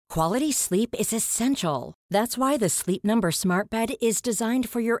Quality sleep is essential. That's why the Sleep Number Smart Bed is designed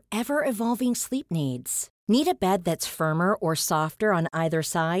for your ever-evolving sleep needs. Need a bed that's firmer or softer on either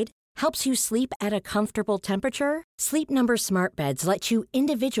side? Helps you sleep at a comfortable temperature? Sleep Number Smart Beds let you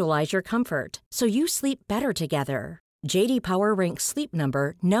individualize your comfort, so you sleep better together. J.D. Power ranks Sleep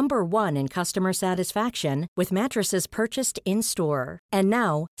Number number 1 in customer satisfaction with mattresses purchased in-store. And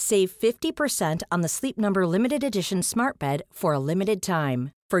now, save 50% on the Sleep Number Limited Edition Smart Bed for a limited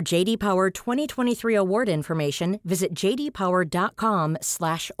time. For J.D. Power 2023 award information, visit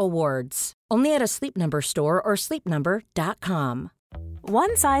jdpower.com/awards. Only at a Sleep Number store or sleepnumber.com.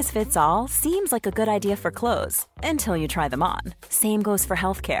 One size fits all seems like a good idea for clothes until you try them on. Same goes for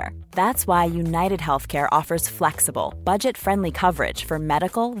healthcare. That's why United Healthcare offers flexible, budget-friendly coverage for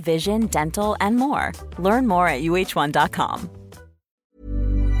medical, vision, dental, and more. Learn more at uh1.com.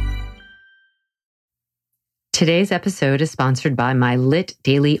 Today's episode is sponsored by my LIT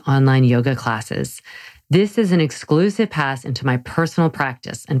Daily online yoga classes. This is an exclusive pass into my personal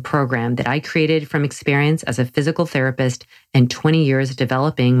practice and program that I created from experience as a physical therapist and 20 years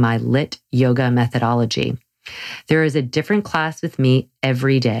developing my LIT yoga methodology. There is a different class with me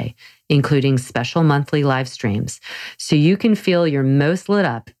every day, including special monthly live streams, so you can feel your most lit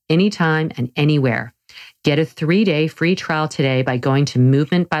up anytime and anywhere. Get a 3-day free trial today by going to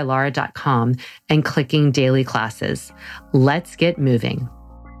movementbylara.com and clicking daily classes. Let's get moving.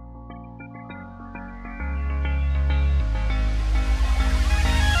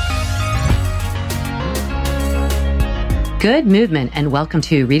 Good movement, and welcome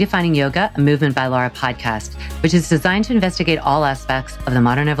to Redefining Yoga, a Movement by Lara podcast, which is designed to investigate all aspects of the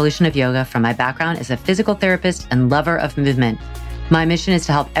modern evolution of yoga from my background as a physical therapist and lover of movement. My mission is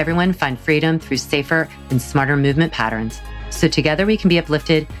to help everyone find freedom through safer and smarter movement patterns, so together we can be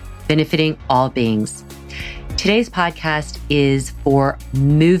uplifted, benefiting all beings. Today's podcast is for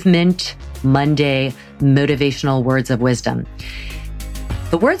Movement Monday motivational words of wisdom.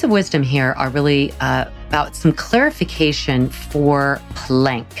 The words of wisdom here are really about some clarification for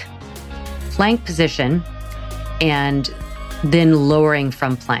plank position, and then lowering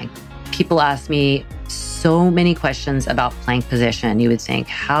from plank. People ask me so many questions about plank position. You would think,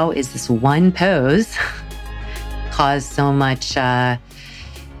 how is this one pose cause so much doubt,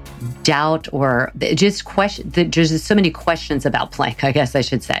 or just question? There's just so many questions about plank, I guess I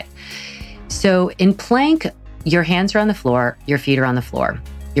should say. So in plank, your hands are on the floor, your feet are on the floor,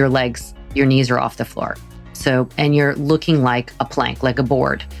 your legs, your knees are off the floor. So, and you're looking like a plank, like a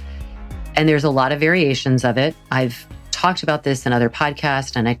board. And there's a lot of variations of it. I've talked about this in other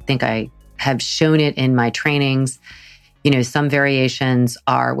podcasts, and I think I have shown it in my trainings. You know, some variations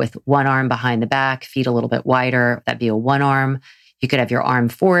are with one arm behind the back, feet a little bit wider. That'd be a one arm. You could have your arm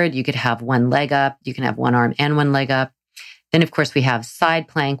forward. You could have one leg up. You can have one arm and one leg up. Then, of course, we have side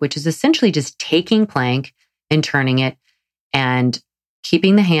plank, which is essentially just taking plank and turning it and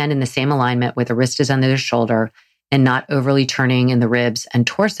keeping the hand in the same alignment where the wrist is under the shoulder and not overly turning in the ribs and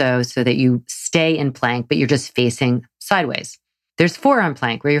torso so that you stay in plank, but you're just facing sideways. There's forearm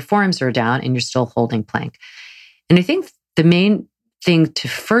plank where your forearms are down and you're still holding plank. And I think the main thing to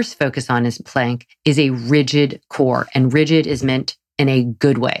first focus on is plank is a rigid core. And rigid is meant in a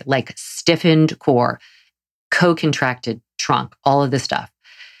good way, like stiffened core, co-contracted trunk, all of this stuff.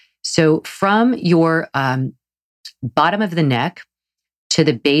 So from your bottom of the neck to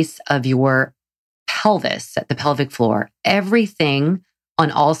the base of your pelvis at the pelvic floor, everything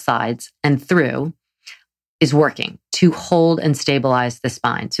on all sides and through is working to hold and stabilize the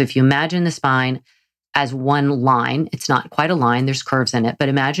spine. So if you imagine the spine as one line, it's not quite a line, there's curves in it, but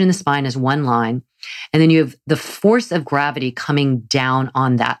imagine the spine as one line, and then you have the force of gravity coming down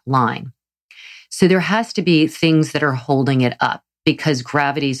on that line. So there has to be things that are holding it up, because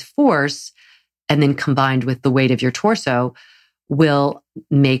gravity's force, and then combined with the weight of your torso, will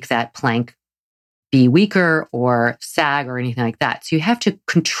make that plank be weaker or sag or anything like that. So you have to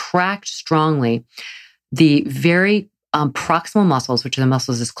contract strongly the very proximal muscles, which are the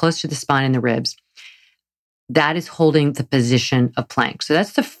muscles as close to the spine and the ribs. That is holding the position of plank. So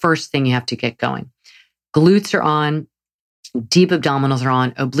that's the first thing you have to get going. Glutes are on, deep abdominals are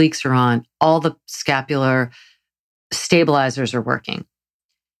on, obliques are on, all the scapular stabilizers are working.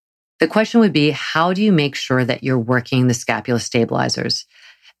 The question would be, how do you make sure that you're working the scapular stabilizers?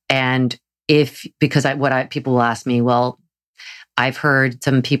 And people will ask me, well, I've heard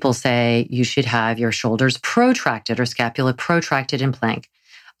some people say you should have your shoulders protracted or scapula protracted in plank.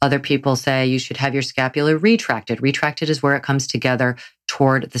 Other people say you should have your scapula retracted. Retracted is where it comes together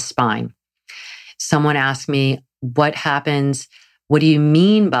toward the spine. Someone asked me, what happens? What do you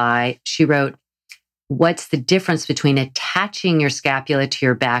mean by, she wrote, what's the difference between attaching your scapula to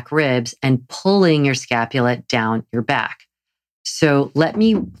your back ribs and pulling your scapula down your back. So let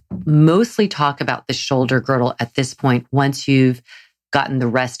me mostly talk about the shoulder girdle at this point once you've gotten the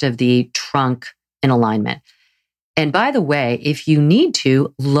rest of the trunk in alignment. And by the way, if you need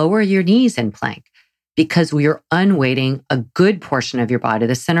to, lower your knees in plank because we are unweighting a good portion of your body,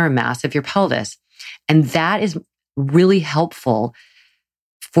 the center of mass of your pelvis. And that is really helpful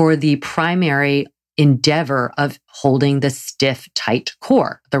for the primary endeavor of holding the stiff, tight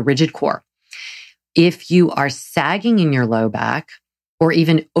core, the rigid core. If you are sagging in your low back or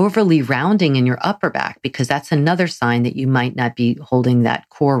even overly rounding in your upper back, because that's another sign that you might not be holding that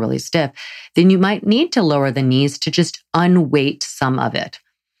core really stiff, then you might need to lower the knees to just unweight some of it.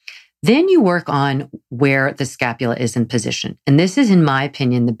 Then you work on where the scapula is in position. And this is, in my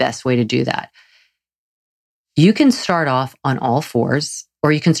opinion, the best way to do that. You can start off on all fours,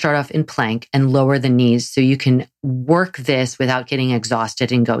 or you can start off in plank and lower the knees so you can work this without getting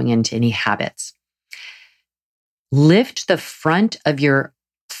exhausted and going into any habits. Lift the front of your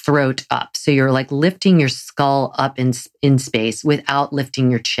throat up. So you're like lifting your skull up in space without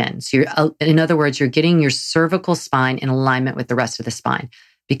lifting your chin. So in other words, you're getting your cervical spine in alignment with the rest of the spine.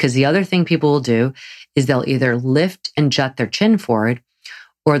 Because the other thing people will do is they'll either lift and jut their chin forward,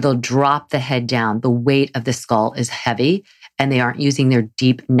 or they'll drop the head down. The weight of the skull is heavy and they aren't using their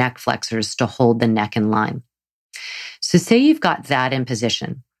deep neck flexors to hold the neck in line. So say you've got that in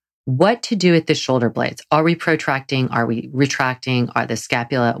position. What to do at the shoulder blades? Are we protracting? Are we retracting? Are the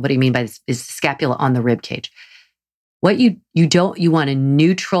scapula, what do you mean by this? Is the scapula on the rib cage? What you want a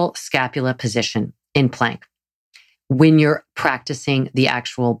neutral scapula position in plank when you're practicing the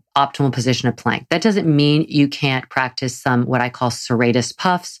actual optimal position of plank. That doesn't mean you can't practice some what I call serratus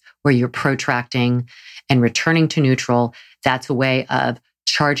puffs, where you're protracting and returning to neutral. That's a way of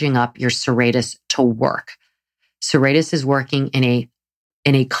charging up your serratus to work. Serratus is working in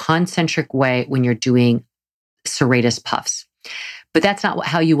a concentric way when you're doing serratus puffs. But that's not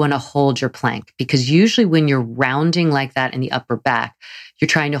how you want to hold your plank, because usually when you're rounding like that in the upper back, you're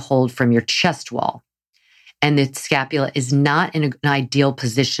trying to hold from your chest wall. And the scapula is not in an ideal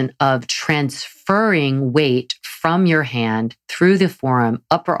position of transferring weight from your hand through the forearm,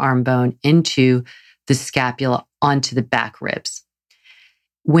 upper arm bone into the scapula onto the back ribs.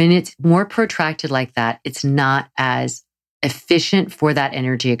 When it's more protracted like that, it's not as efficient for that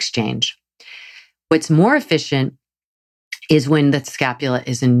energy exchange. What's more efficient is when the scapula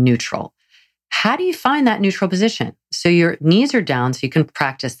is in neutral. How do you find that neutral position? So your knees are down, so you can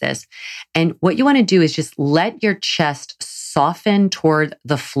practice this. And what you want to do is just let your chest soften toward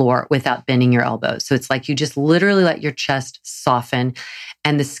the floor without bending your elbows. So it's like you just literally let your chest soften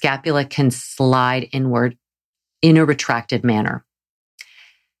and the scapula can slide inward in a retracted manner.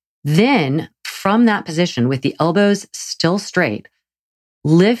 Then from that position, with the elbows still straight,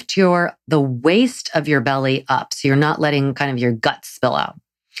 lift the waist of your belly up. So you're not letting kind of your guts spill out.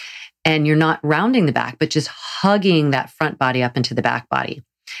 And you're not rounding the back, but just hugging that front body up into the back body.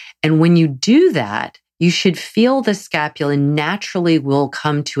 And when you do that, you should feel the scapula naturally will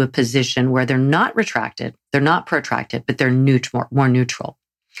come to a position where they're not retracted, they're not protracted, but they're more neutral.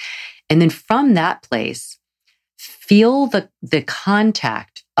 And then from that place, feel the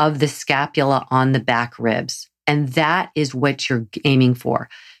contact of the scapula on the back ribs. And that is what you're aiming for.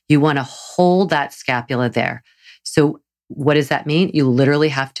 You want to hold that scapula there. So what does that mean? You literally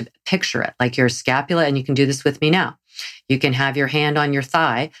have to picture it like your scapula, and you can do this with me now. You can have your hand on your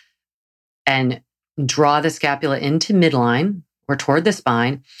thigh and draw the scapula into midline or toward the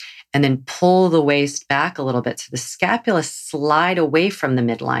spine, and then pull the waist back a little bit so the scapula slide away from the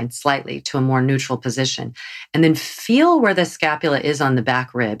midline slightly to a more neutral position. And then feel where the scapula is on the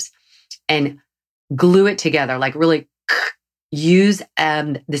back ribs and glue it together, like really use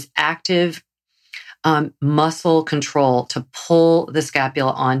this active muscle control to pull the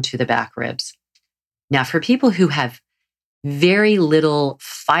scapula onto the back ribs. Now, for people who have very little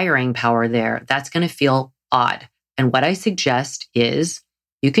firing power there, that's going to feel odd. And what I suggest is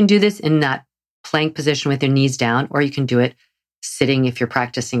you can do this in that plank position with your knees down, or you can do it sitting if you're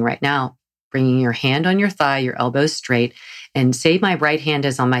practicing right now, bringing your hand on your thigh, your elbows straight, and say my right hand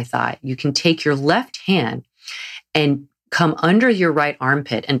is on my thigh. You can take your left hand and come under your right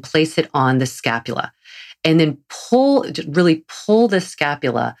armpit and place it on the scapula. And then really pull the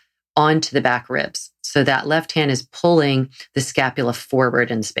scapula onto the back ribs. So that left hand is pulling the scapula forward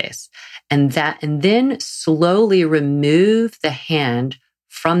in space. And then slowly remove the hand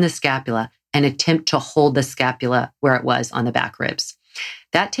from the scapula and attempt to hold the scapula where it was on the back ribs.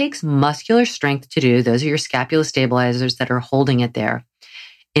 That takes muscular strength to do. Those are your scapula stabilizers that are holding it there.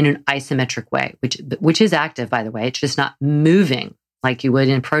 in an isometric way, which is active, by the way. It's just not moving like you would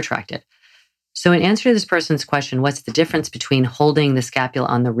in protracted. So in answer to this person's question, what's the difference between holding the scapula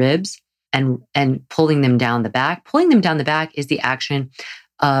on the ribs and pulling them down the back? Pulling them down the back is the action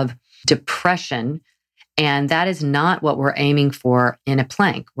of depression, and that is not what we're aiming for in a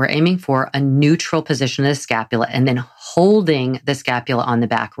plank. We're aiming for a neutral position of the scapula and then holding the scapula on the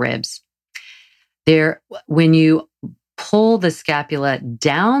back ribs. When you pull the scapula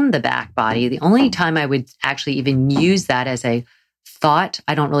down the back body, the only time I would actually even use that as a thought,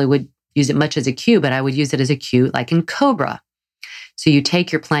 I don't really would use it much as a cue, but I would use it as a cue like in Cobra. So you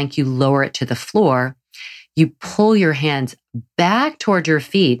take your plank, you lower it to the floor, you pull your hands back toward your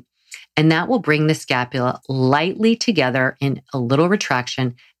feet, and that will bring the scapula lightly together in a little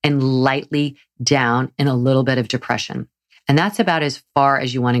retraction and lightly down in a little bit of depression. And that's about as far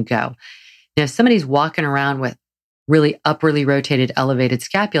as you want to go. Now, if somebody's walking around with really upwardly rotated, elevated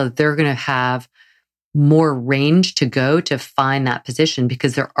scapula, they're going to have more range to go to find that position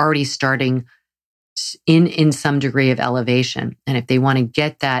because they're already starting in some degree of elevation. And if they want to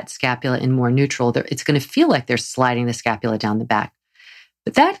get that scapula in more neutral, it's going to feel like they're sliding the scapula down the back.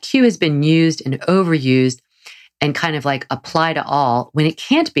 But that cue has been used and overused and kind of like apply to all when it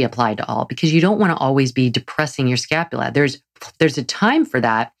can't be applied to all because you don't want to always be depressing your scapula. There's a time for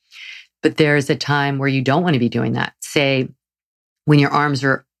that, but there's a time where you don't want to be doing that. Say when your arms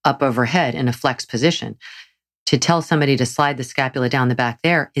are up overhead in a flex position. To tell somebody to slide the scapula down the back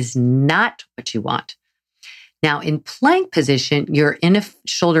there is not what you want. Now, in plank position, you're in a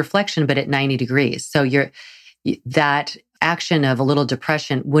shoulder flexion, but at 90 degrees. So that action of a little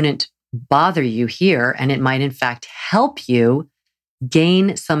depression wouldn't bother you here, and it might, in fact, help you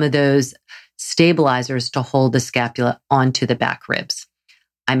gain some of those stabilizers to hold the scapula onto the back ribs.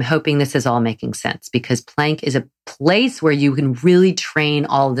 I'm hoping this is all making sense because plank is a place where you can really train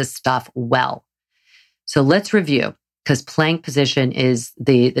all this stuff well. So let's review because plank position is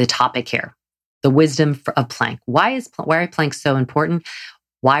the topic here, the wisdom of plank. Why are planks so important?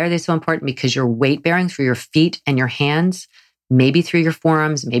 Why are they so important? Because you're weight bearing through your feet and your hands, maybe through your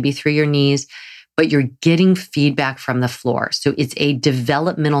forearms, maybe through your knees, but you're getting feedback from the floor. So it's a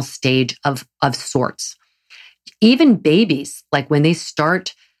developmental stage of sorts. Even babies, like when they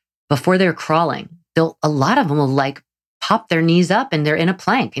start before they're crawling, a lot of them will like pop their knees up and they're in a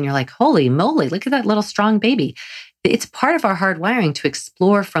plank. And you're like, holy moly, look at that little strong baby. It's part of our hardwiring to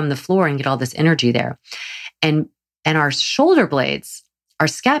explore from the floor and get all this energy there. And our shoulder blades, our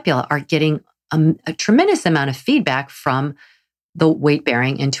scapula are getting a tremendous amount of feedback from the weight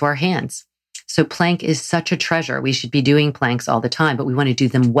bearing into our hands. So plank is such a treasure. We should be doing planks all the time, but we want to do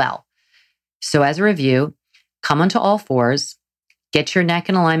them well. So as a review, come onto all fours, get your neck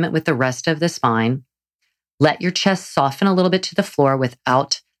in alignment with the rest of the spine, let your chest soften a little bit to the floor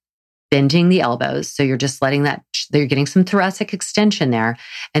without bending the elbows. So you're just letting you're getting some thoracic extension there.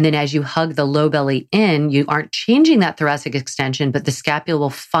 And then as you hug the low belly in, you aren't changing that thoracic extension, but the scapula will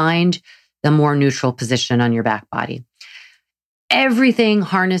find the more neutral position on your back body. Everything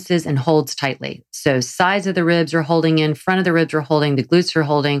harnesses and holds tightly. So sides of the ribs are holding in, front of the ribs are holding, the glutes are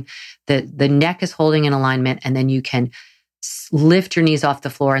holding, the neck is holding in alignment, and then you can lift your knees off the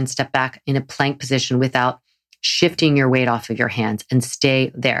floor and step back in a plank position without shifting your weight off of your hands and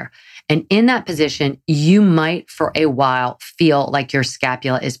stay there. And in that position, you might for a while feel like your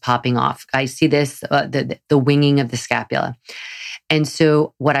scapula is popping off. I see this, the winging of the scapula. And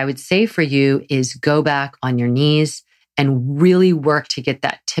so what I would say for you is go back on your knees and really work to get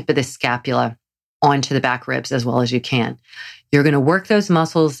that tip of the scapula onto the back ribs as well as you can. You're going to work those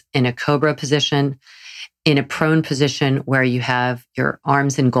muscles in a cobra position, in a prone position where you have your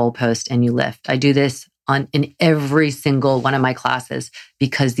arms in goalpost and you lift. I do this in every single one of my classes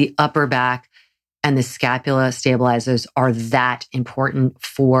because the upper back and the scapula stabilizers are that important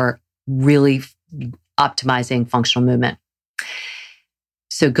for really optimizing functional movement.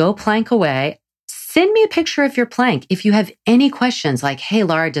 So go plank away. Send me a picture of your plank. If you have any questions like, hey,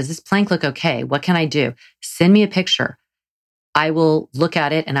 Laura, does this plank look okay? What can I do? Send me a picture. I will look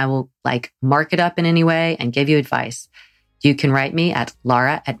at it and I will mark it up in any way and give you advice. You can write me at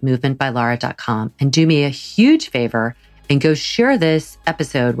laura@movementbylara.com and do me a huge favor and go share this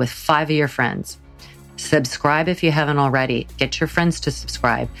episode with 5 of your friends. Subscribe if you haven't already. Get your friends to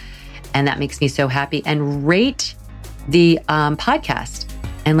subscribe. And that makes me so happy. And rate the podcast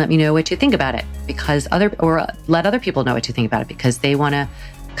and let me know what you think about it let other people know what you think about it because they want to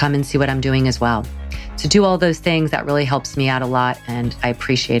come and see what I'm doing as well. So do all those things. That really helps me out a lot and I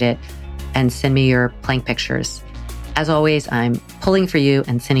appreciate it. And send me your plank pictures. As always, I'm pulling for you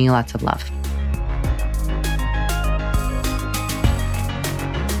and sending you lots of love.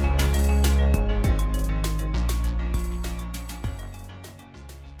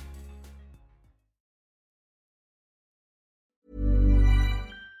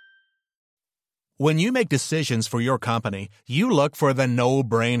 When you make decisions for your company, you look for the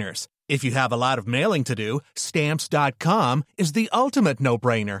no-brainers. If you have a lot of mailing to do, Stamps.com is the ultimate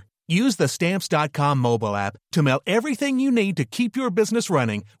no-brainer. Use the Stamps.com mobile app to mail everything you need to keep your business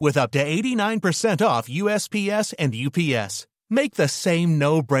running with up to 89% off USPS and UPS. Make the same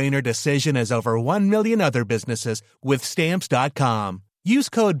no-brainer decision as over 1 million other businesses with Stamps.com. Use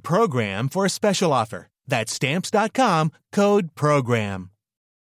code PROGRAM for a special offer. That's Stamps.com, code PROGRAM.